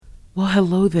Well,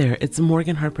 hello there. It's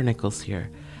Morgan Harper Nichols here.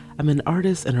 I'm an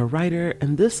artist and a writer,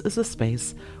 and this is a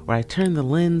space where I turn the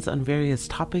lens on various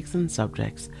topics and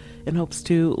subjects in hopes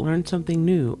to learn something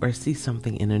new or see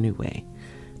something in a new way.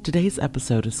 Today's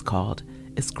episode is called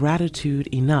Is Gratitude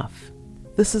Enough?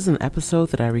 This is an episode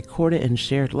that I recorded and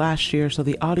shared last year, so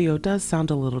the audio does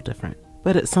sound a little different.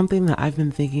 But it's something that I've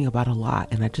been thinking about a lot,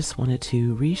 and I just wanted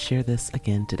to reshare this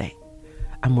again today.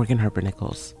 I'm Morgan Harper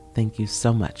Nichols. Thank you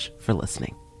so much for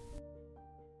listening.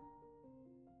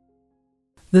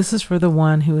 This is for the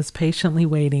one who is patiently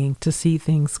waiting to see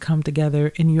things come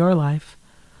together in your life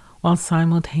while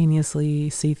simultaneously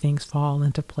see things fall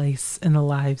into place in the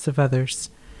lives of others.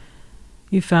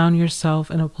 You found yourself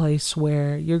in a place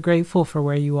where you're grateful for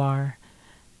where you are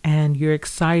and you're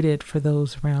excited for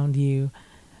those around you.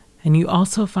 And you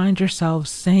also find yourself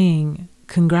saying,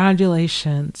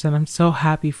 congratulations, and I'm so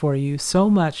happy for you, so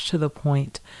much to the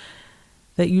point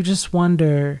that you just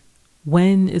wonder,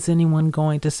 when is anyone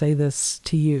going to say this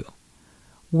to you?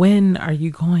 When are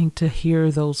you going to hear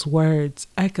those words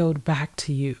echoed back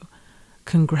to you?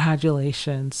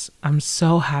 Congratulations. I'm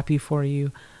so happy for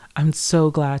you. I'm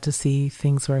so glad to see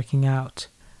things working out.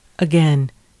 Again,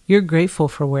 you're grateful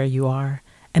for where you are.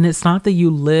 And it's not that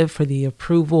you live for the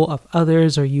approval of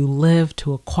others or you live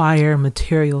to acquire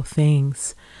material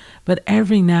things. But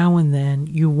every now and then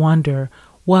you wonder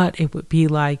what it would be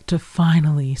like to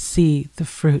finally see the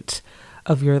fruit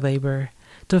of your labor,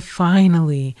 to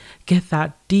finally get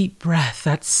that deep breath,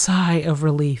 that sigh of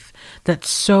relief that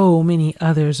so many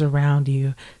others around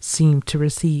you seem to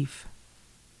receive.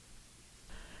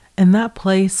 In that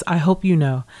place, I hope you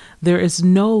know, there is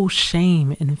no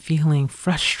shame in feeling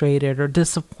frustrated or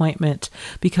disappointment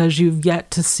because you've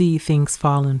yet to see things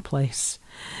fall in place.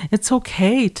 It's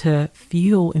okay to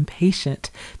feel impatient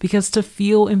because to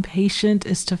feel impatient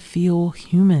is to feel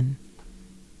human.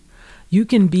 You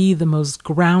can be the most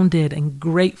grounded and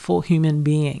grateful human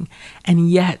being, and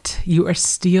yet you are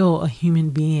still a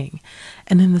human being.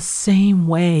 And in the same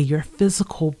way, your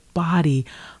physical body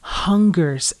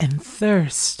hungers and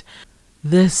thirsts.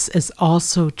 This is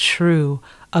also true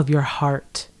of your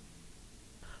heart.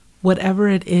 Whatever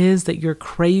it is that you're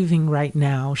craving right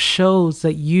now shows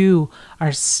that you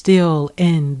are still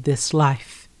in this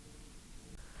life.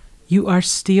 You are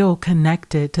still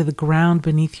connected to the ground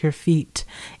beneath your feet,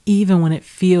 even when it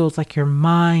feels like your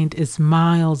mind is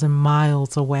miles and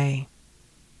miles away.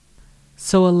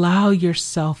 So allow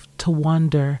yourself to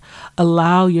wonder,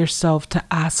 allow yourself to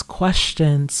ask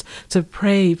questions, to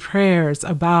pray prayers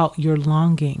about your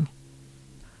longing.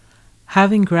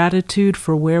 Having gratitude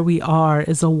for where we are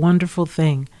is a wonderful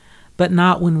thing, but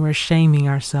not when we're shaming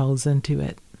ourselves into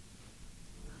it.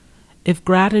 If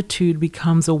gratitude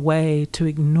becomes a way to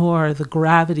ignore the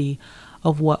gravity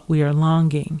of what we are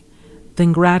longing,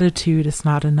 then gratitude is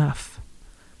not enough.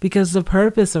 Because the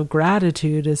purpose of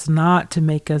gratitude is not to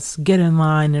make us get in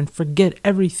line and forget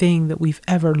everything that we've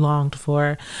ever longed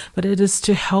for, but it is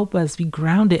to help us be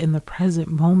grounded in the present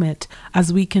moment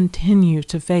as we continue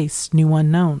to face new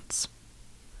unknowns.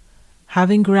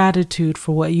 Having gratitude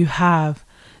for what you have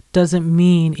doesn't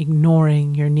mean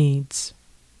ignoring your needs.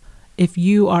 If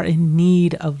you are in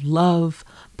need of love,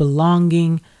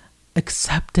 belonging,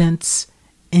 acceptance,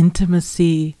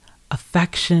 intimacy,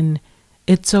 affection,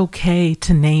 it's okay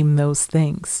to name those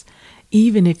things,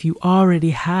 even if you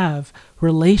already have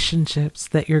relationships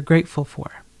that you're grateful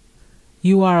for.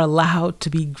 You are allowed to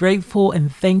be grateful and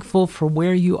thankful for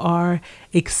where you are,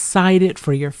 excited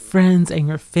for your friends and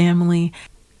your family,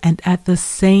 and at the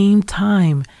same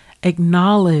time,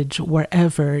 acknowledge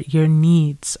wherever your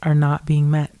needs are not being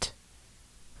met.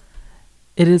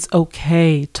 It is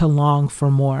okay to long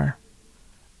for more.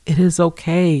 It is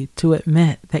okay to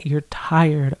admit that you're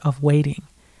tired of waiting.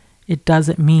 It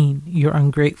doesn't mean you're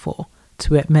ungrateful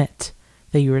to admit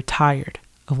that you are tired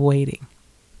of waiting.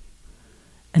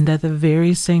 And at the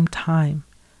very same time,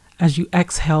 as you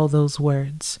exhale those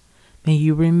words, may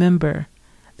you remember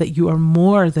that you are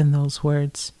more than those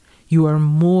words. You are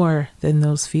more than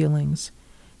those feelings.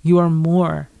 You are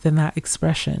more than that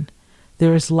expression.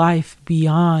 There is life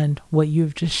beyond what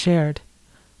you've just shared.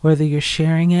 Whether you're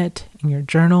sharing it in your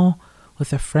journal,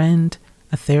 with a friend,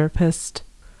 a therapist,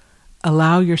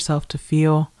 allow yourself to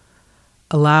feel,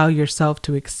 allow yourself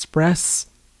to express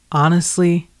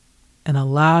honestly, and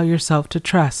allow yourself to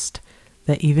trust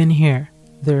that even here,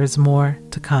 there is more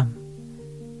to come.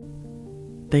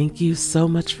 Thank you so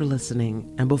much for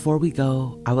listening. And before we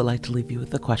go, I would like to leave you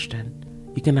with a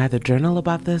question. You can either journal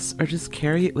about this or just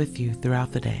carry it with you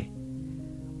throughout the day.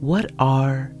 What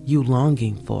are you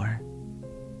longing for?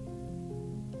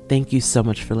 Thank you so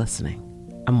much for listening.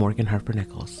 I'm Morgan Harper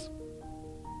Nichols.